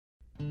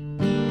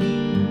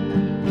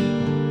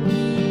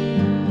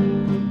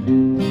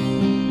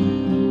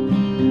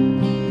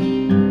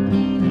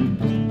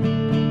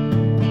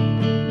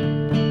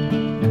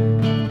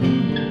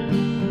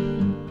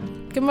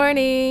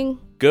morning.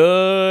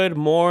 Good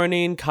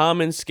morning,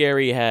 common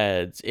scary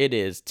heads. It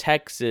is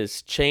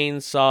Texas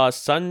Chainsaw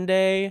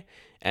Sunday,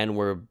 and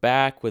we're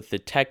back with the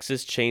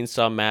Texas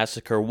Chainsaw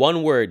Massacre.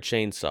 One word,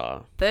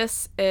 chainsaw.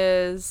 This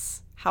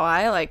is how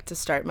I like to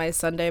start my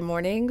Sunday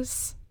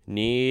mornings.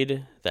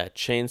 Need that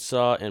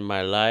chainsaw in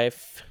my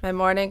life. My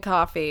morning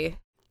coffee.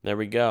 There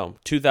we go.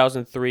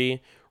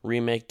 2003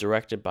 remake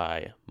directed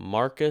by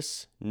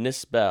Marcus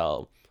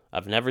Nispel.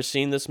 I've never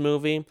seen this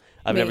movie.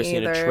 I've never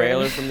seen a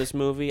trailer from this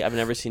movie. I've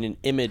never seen an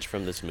image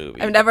from this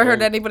movie. I've never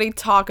heard anybody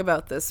talk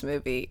about this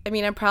movie. I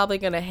mean, I'm probably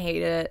going to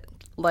hate it.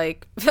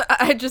 Like,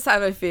 I just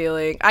have a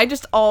feeling. I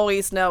just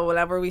always know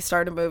whenever we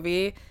start a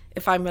movie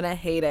if I'm going to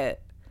hate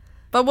it.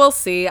 But we'll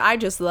see. I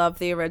just love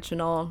the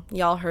original.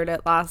 Y'all heard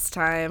it last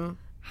time.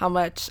 How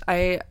much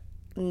I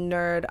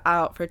nerd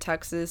out for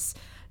Texas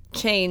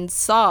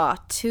Chainsaw,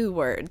 2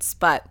 words.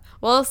 But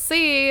we'll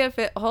see if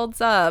it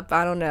holds up.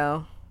 I don't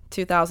know.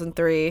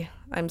 2003.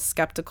 I'm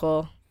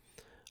skeptical.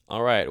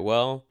 All right.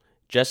 Well,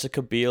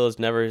 Jessica Biel has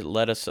never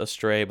led us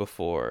astray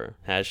before,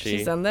 has she?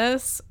 She's in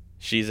this?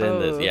 She's in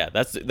this. Yeah,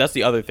 that's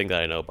the other thing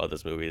that I know about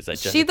this movie is that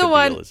Jessica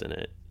Biel is in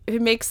it. Who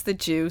makes the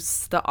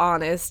juice, the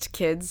honest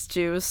kids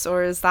juice,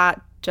 or is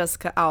that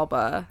Jessica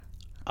Alba?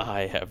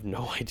 I have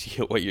no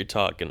idea what you're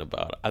talking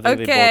about. I think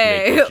they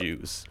both make the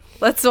juice.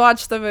 Let's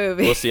watch the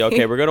movie. We'll see.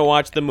 Okay, we're going to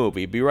watch the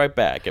movie. Be right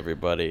back,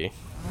 everybody.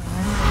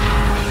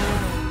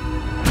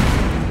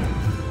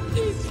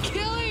 He's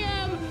killing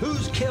him!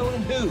 Who's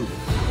killing who?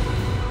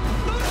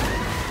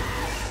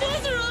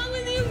 What's wrong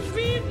with you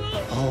people?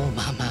 Oh,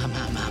 my.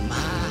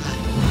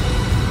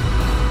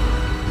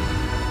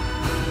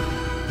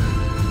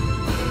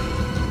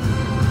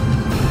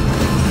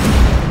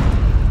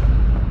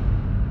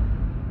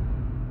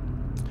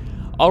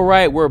 All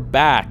right, we're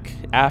back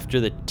after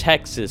the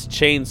Texas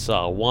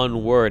Chainsaw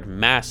one-word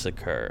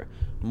massacre.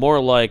 More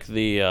like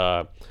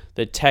the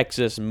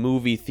Texas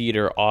movie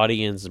theater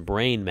audience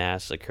brain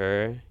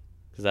massacre,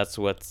 because that's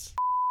what's...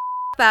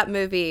 That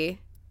movie.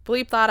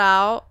 Bleep that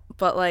out,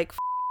 but like,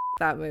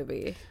 that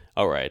movie.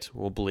 All right,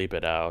 we'll bleep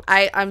it out.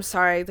 I'm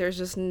sorry, there's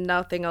just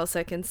nothing else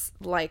I can,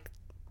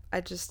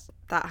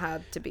 that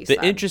had to be said.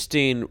 The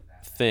interesting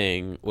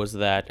thing was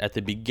that at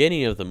the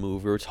beginning of the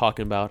movie, we were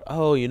talking about,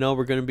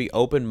 we're going to be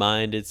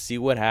open-minded, see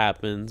what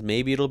happens,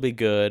 maybe it'll be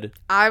good.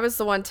 I was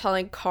the one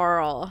telling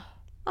Carl,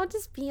 I'll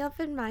just be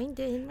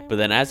open-minded. But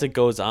then as it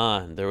goes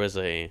on, there was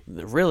a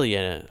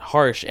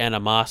harsh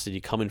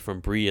animosity coming from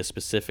Brea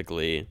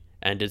specifically.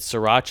 And did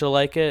Sriracha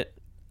like it?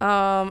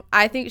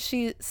 I think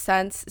she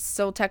sensed,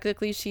 so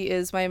technically she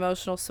is my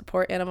emotional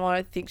support animal.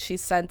 I think she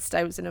sensed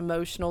I was in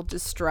emotional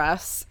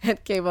distress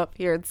and came up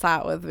here and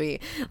sat with me.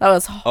 That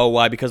was... Oh,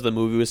 why? Because the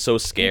movie was so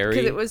scary?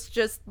 Because it was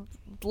just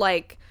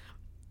like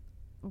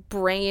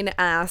brain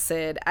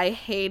acid. I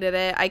hated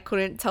it. I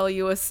couldn't tell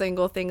you a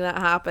single thing that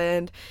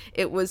happened.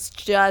 It was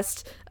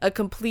just a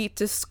complete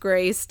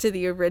disgrace to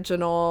the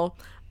original.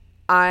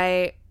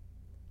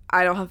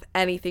 I don't have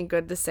anything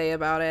good to say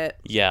about it.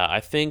 Yeah, I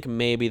think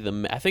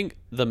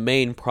the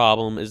main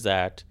problem is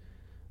that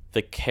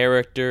the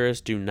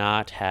characters do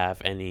not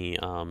have any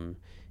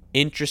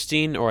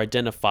interesting or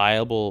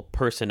identifiable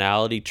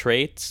personality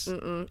traits.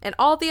 And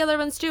all the other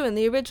ones do. In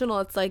the original,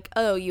 it's like,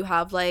 you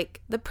have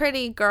like the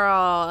pretty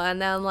girl, and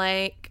then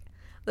like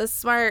the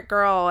smart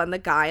girl, and the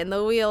guy in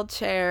the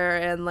wheelchair,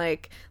 and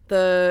like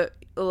the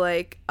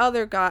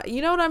other guy,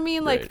 you know what I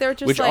mean? Like, they're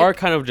just are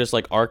kind of just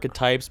like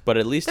archetypes, but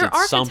at least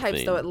it's something. They're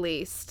archetypes though, at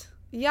least.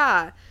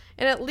 Yeah.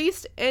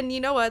 And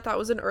you know what? That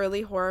was an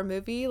early horror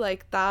movie.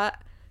 Like,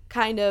 that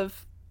kind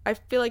of, I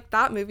feel like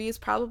that movie is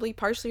probably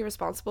partially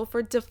responsible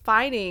for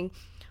defining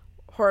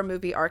horror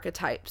movie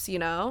archetypes, you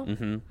know?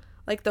 Mm-hmm.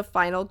 Like the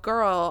final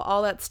girl,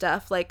 all that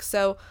stuff. Like,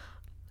 so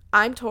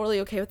I'm totally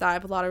okay with that. I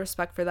have a lot of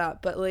respect for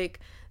that. But like,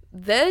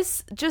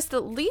 this, just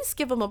at least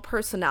give them a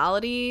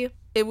personality.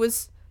 It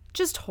was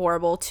just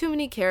horrible. Too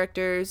many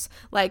characters.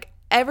 Like,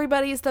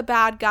 everybody's the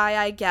bad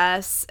guy, I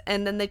guess.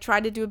 And then they try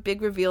to do a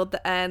big reveal at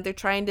the end. They're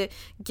trying to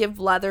give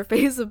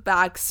Leatherface a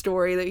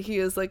backstory that he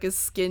has like a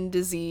skin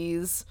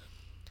disease.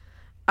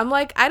 I'm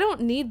like, I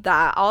don't need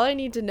that. All I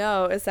need to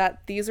know is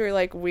that these are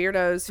like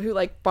weirdos who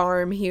like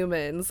farm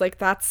humans. Like,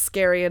 that's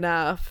scary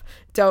enough.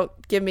 Don't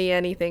give me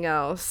anything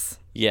else.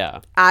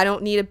 Yeah. I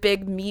don't need a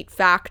big meat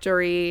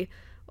factory.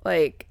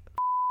 Like,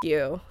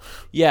 you.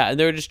 Yeah, and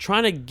they're just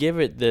trying to give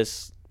it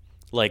this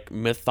like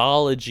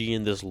mythology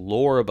and this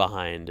lore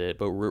behind it,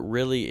 but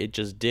really it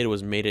just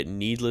made it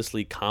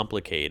needlessly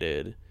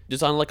complicated.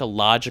 Just on like a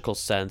logical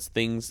sense,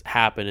 things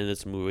happen in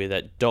this movie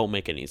that don't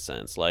make any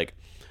sense. Like,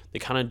 they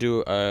kind of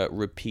do a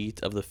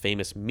repeat of the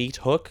famous meat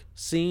hook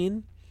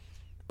scene,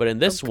 but in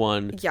this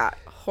one, yeah,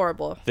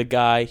 horrible. The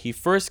guy, he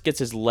first gets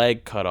his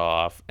leg cut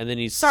off, and then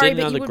he's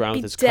sitting on the ground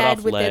with his cut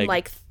off leg. Within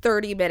like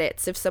 30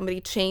 minutes if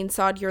somebody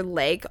chainsawed your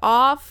leg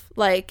off.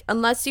 Like,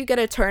 unless you get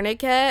a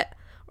tourniquet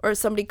or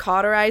somebody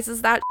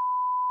cauterizes that,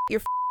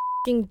 you're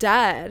fucking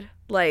dead.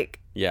 Like,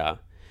 yeah,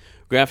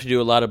 we're gonna have to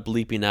do a lot of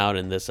bleeping out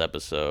in this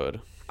episode.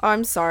 Oh,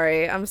 I'm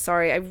sorry.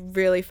 I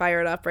really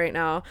fired up right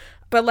now.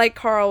 But like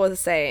Carl was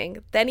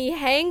saying, then he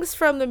hangs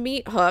from the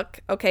meat hook.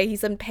 Okay,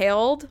 he's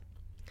impaled.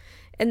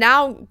 And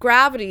now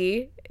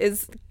gravity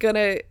is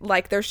gonna,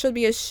 like, there should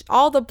be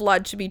all the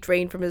blood should be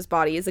drained from his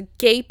body. It's a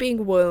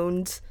gaping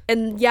wound.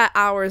 And yet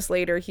hours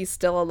later, he's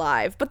still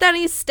alive. But then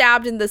he's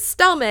stabbed in the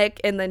stomach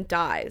and then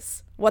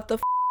dies. What the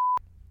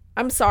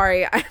I'm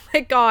sorry. Oh my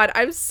God,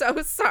 I'm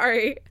so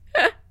sorry.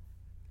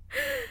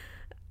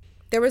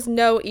 There was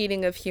no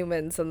eating of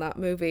humans in that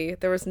movie.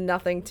 There was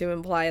nothing to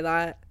imply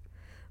that.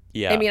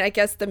 Yeah. I mean, I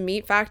guess the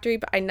meat factory,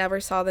 but I never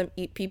saw them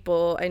eat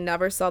people. I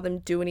never saw them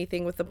do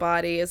anything with the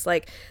body. It's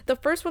like, the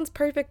first one's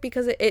perfect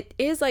because it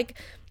is like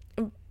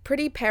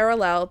pretty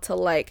parallel to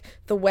like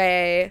the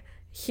way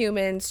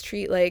humans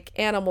treat like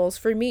animals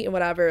for meat and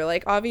whatever.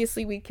 Like,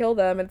 obviously we kill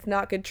them and it's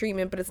not good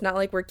treatment, but it's not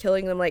like we're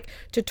killing them like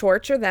to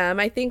torture them.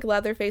 I think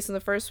Leatherface in the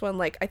first one,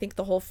 like, I think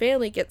the whole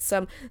family gets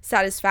some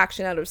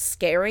satisfaction out of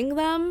scaring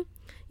them,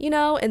 you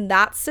know, in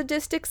that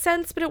sadistic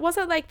sense, but it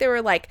wasn't like they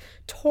were like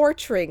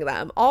torturing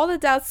them. All the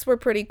deaths were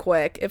pretty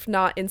quick, if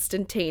not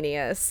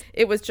instantaneous.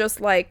 It was just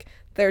like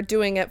they're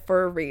doing it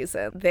for a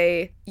reason.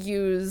 They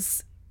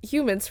use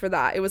humans for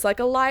that. It was like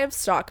a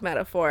livestock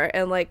metaphor,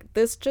 and like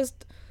this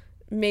just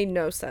made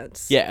no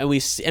sense. Yeah, and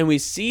we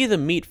see the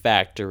meat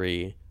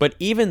factory, but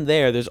even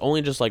there's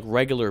only just like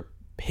regular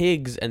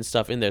pigs and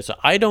stuff in there. So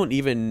I don't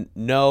even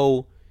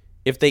know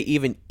if they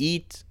even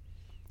eat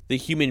the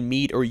human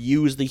meat or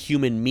use the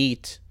human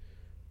meat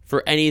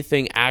for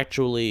anything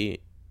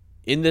actually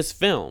in this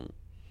film.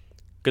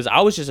 Because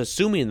I was just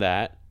assuming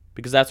that,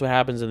 because that's what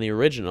happens in the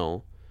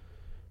original.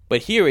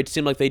 But here it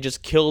seemed like they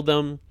just killed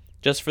them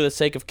just for the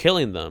sake of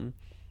killing them.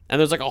 And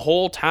there's like a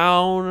whole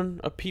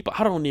town of people.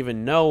 I don't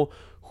even know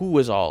who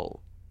was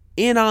all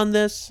in on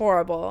this.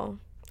 Horrible.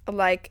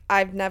 Like,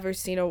 I've never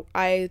seen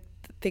I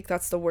think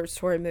that's the worst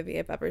horror movie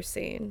I've ever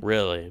seen.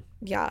 Really?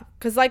 Yeah,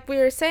 because like we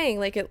were saying,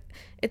 like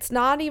it's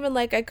not even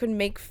like I could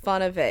make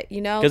fun of it,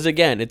 you know? Because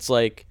again, it's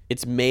like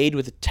it's made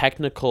with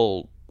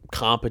technical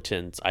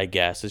competence, I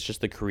guess. It's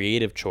just the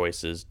creative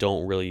choices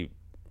don't really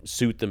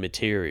suit the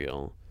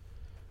material.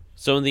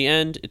 So in the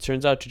end, it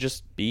turns out to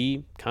just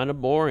be kind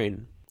of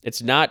boring.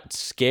 It's not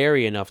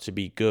scary enough to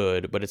be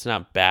good, but it's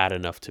not bad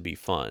enough to be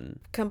fun.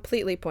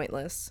 Completely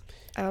pointless.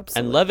 Absolutely.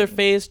 And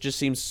Leatherface just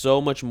seems so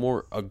much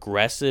more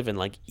aggressive and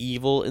like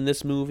evil in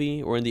this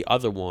movie, or in the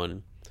other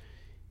one.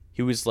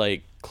 He was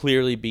like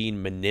clearly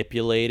being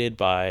manipulated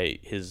by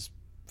his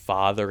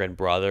father and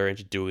brother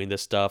into doing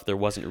this stuff. There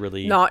wasn't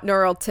really not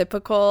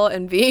neurotypical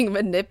and being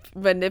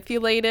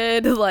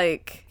manipulated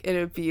like and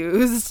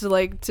abused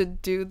like to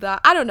do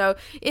that. I don't know.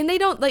 And they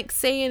don't like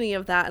say any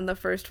of that in the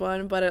first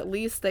one, but at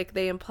least like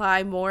they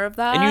imply more of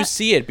that. And you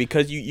see it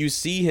because you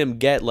see him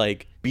get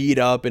like beat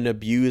up and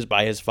abused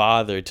by his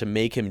father to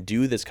make him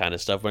do this kind of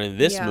stuff. But in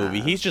this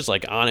movie, he's just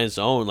like on his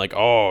own, like,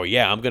 oh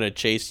yeah, I'm gonna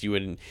chase you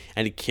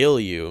and kill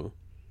you.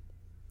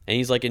 And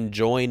he's like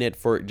enjoying it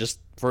for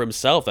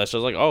himself. That's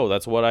just like, oh,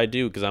 that's what I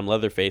do because I'm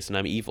Leatherface and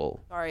I'm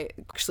evil. Sorry,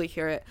 actually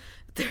hear it.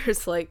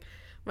 There's like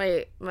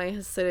my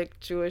Hasidic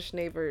Jewish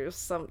neighbors.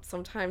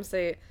 Sometimes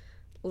they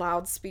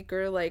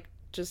loudspeaker like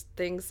just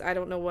things. I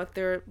don't know what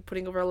they're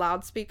putting over a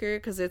loudspeaker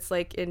because it's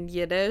like in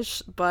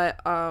Yiddish, but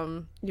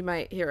you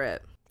might hear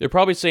it. They're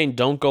probably saying,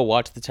 don't go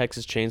watch the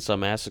Texas Chainsaw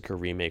Massacre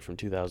remake from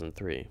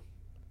 2003.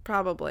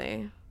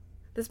 Probably.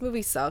 This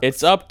movie sucks.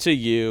 It's up to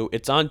you.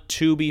 It's on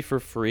Tubi for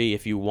free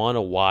if you want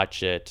to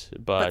watch it.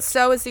 But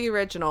so is the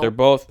original. They're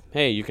both,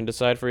 hey, you can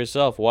decide for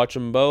yourself. Watch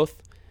them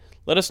both.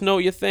 Let us know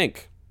what you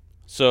think.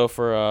 So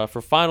for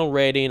final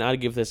rating, I'd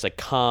give this a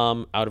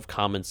calm out of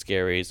Common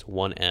Scaries,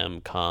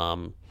 1M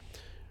calm.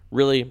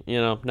 Really,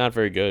 not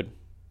very good.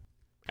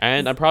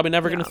 And I'm probably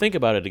never going to think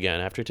about it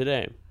again after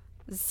today.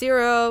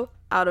 0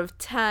 out of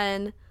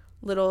 10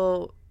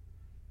 little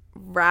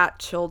rat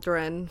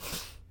children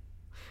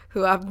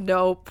who have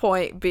no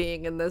point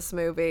being in this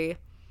movie.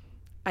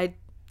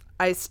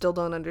 I still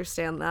don't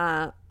understand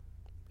that.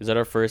 Is that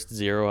our first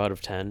 0 out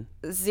of 10?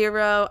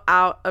 0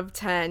 out of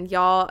 10.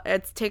 Y'all,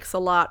 it takes a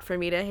lot for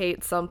me to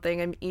hate something.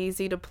 I'm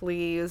easy to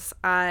please.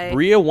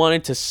 Brea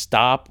wanted to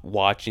stop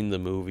watching the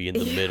movie in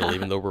the middle,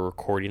 even though we're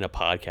recording a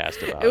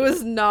podcast about it. It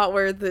was not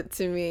worth it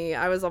to me.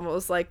 I was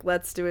almost like,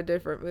 let's do a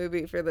different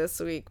movie for this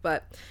week.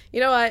 But,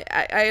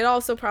 I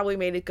also probably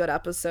made a good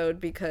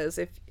episode because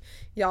if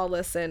y'all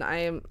listen,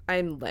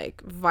 I'm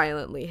like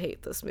violently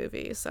hate this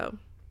movie, so...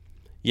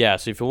 Yeah,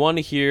 so if you want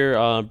to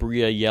hear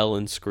Brea yell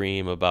and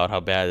scream about how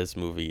bad this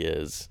movie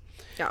is,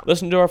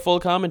 listen to our full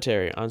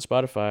commentary on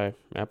Spotify,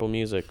 Apple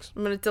Music.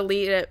 I'm going to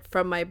delete it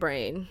from my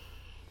brain.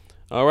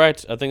 All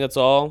right, I think that's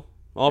all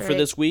for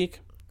this week.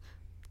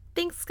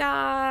 Thanks,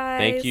 guys.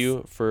 Thank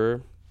you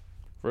for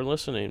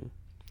listening.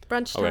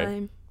 Brunch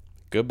time.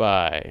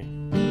 Goodbye.